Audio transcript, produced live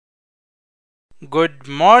Good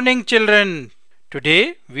morning, children.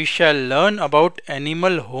 Today we shall learn about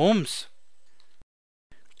animal homes.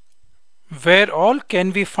 Where all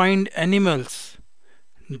can we find animals?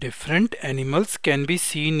 Different animals can be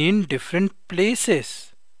seen in different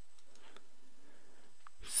places.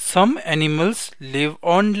 Some animals live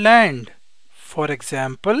on land. For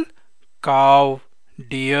example, cow,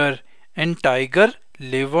 deer, and tiger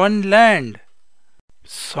live on land.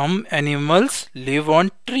 Some animals live on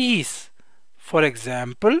trees. For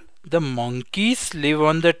example, the monkeys live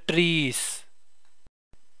on the trees.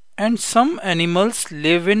 And some animals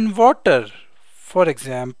live in water. For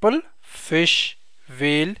example, fish,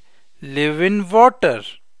 whale live in water.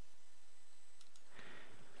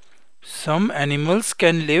 Some animals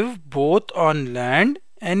can live both on land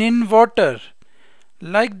and in water,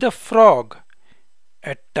 like the frog.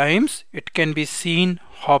 At times it can be seen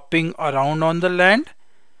hopping around on the land,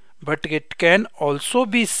 but it can also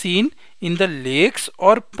be seen in the lakes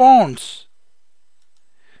or ponds.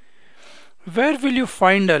 Where will you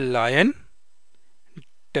find a lion?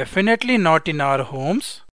 Definitely not in our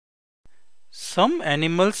homes. Some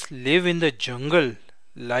animals live in the jungle,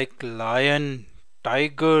 like lion,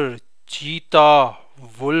 tiger, cheetah,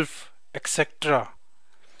 wolf, etc.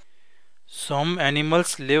 Some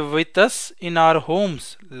animals live with us in our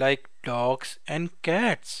homes, like dogs and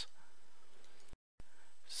cats.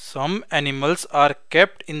 Some animals are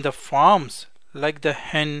kept in the farms, like the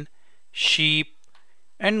hen, sheep,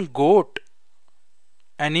 and goat.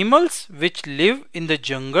 Animals which live in the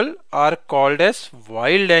jungle are called as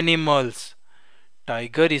wild animals.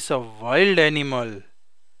 Tiger is a wild animal.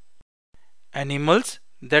 Animals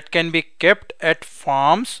that can be kept at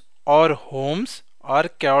farms or homes are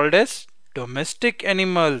called as domestic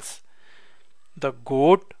animals. The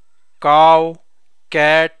goat, cow,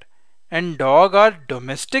 cat, and dog are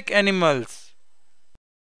domestic animals.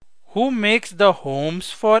 Who makes the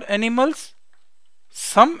homes for animals?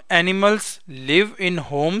 Some animals live in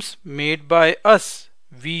homes made by us,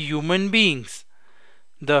 we human beings.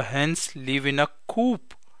 The hens live in a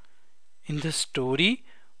coop. In the story,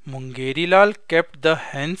 Mungerilal kept the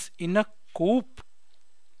hens in a coop.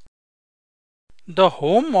 The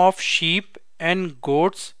home of sheep and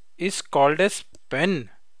goats is called as pen.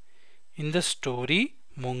 In the story,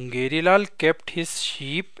 Mungerilal kept his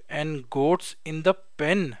sheep and goats in the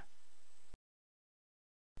pen.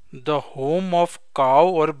 The home of cow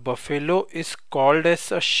or buffalo is called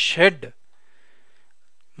as a shed.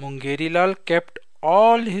 Mungerilal kept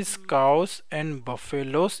all his cows and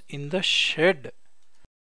buffaloes in the shed.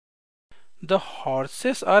 The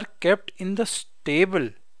horses are kept in the stable.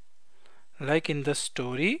 Like in the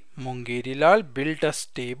story, Mungerilal built a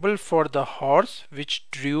stable for the horse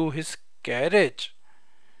which drew his carriage.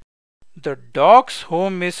 The dog's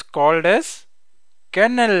home is called as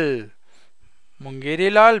kennel.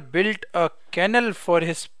 Mungerilal built a kennel for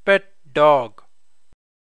his pet dog.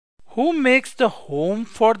 Who makes the home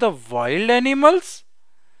for the wild animals?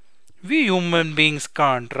 We human beings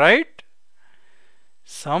can't, right?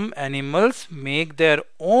 Some animals make their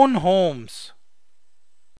own homes.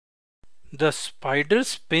 The spider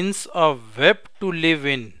spins a web to live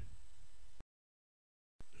in.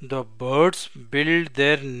 The birds build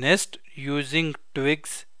their nest using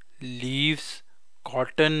twigs, leaves,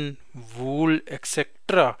 cotton, wool,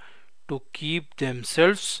 etc. to keep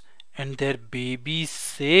themselves and their babies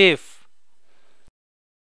safe.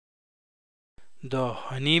 The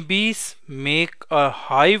honeybees make a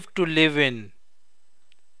hive to live in.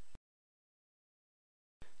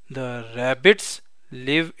 The rabbits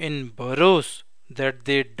live in burrows that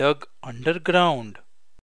they dug underground.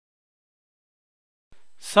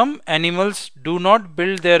 Some animals do not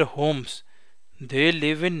build their homes. They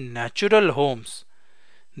live in natural homes.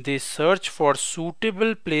 They search for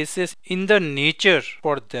suitable places in the nature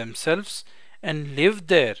for themselves and live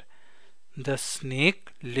there. The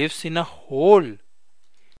snake lives in a hole.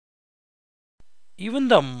 Even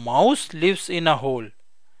the mouse lives in a hole.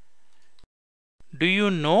 Do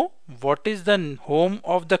you know what is the home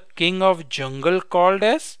of the king of jungle called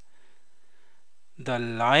as? The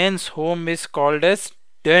lion's home is called as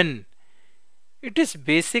den. It is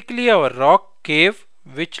basically a rock cave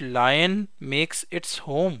which lion makes its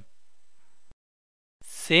home.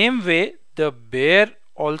 Same way, the bear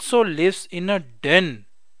also lives in a den.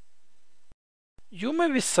 You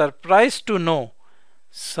may be surprised to know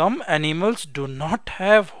some animals do not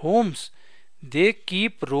have homes. They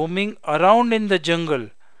keep roaming around in the jungle,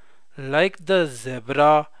 like the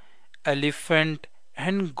zebra, elephant,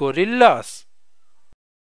 and gorillas.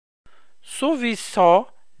 So we saw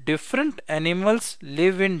different animals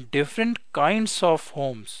live in different kinds of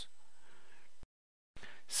homes.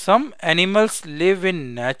 Some animals live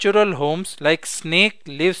in natural homes like snake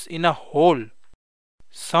lives in a hole.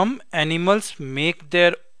 Some animals make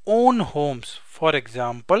their own homes, for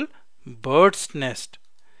example, bird's nest.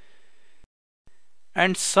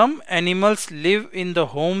 And some animals live in the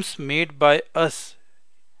homes made by us.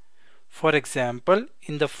 For example,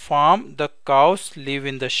 in the farm, the cows live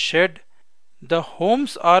in the shed. The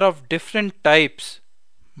homes are of different types,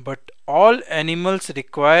 but all animals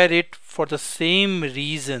require it for the same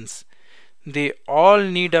reasons. They all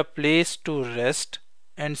need a place to rest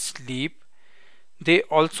and sleep. They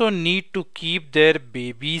also need to keep their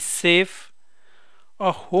babies safe.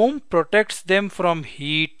 A home protects them from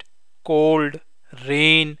heat, cold,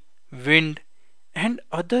 rain, wind, and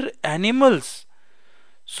other animals.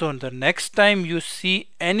 So, the next time you see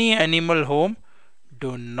any animal home,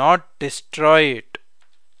 do not destroy it.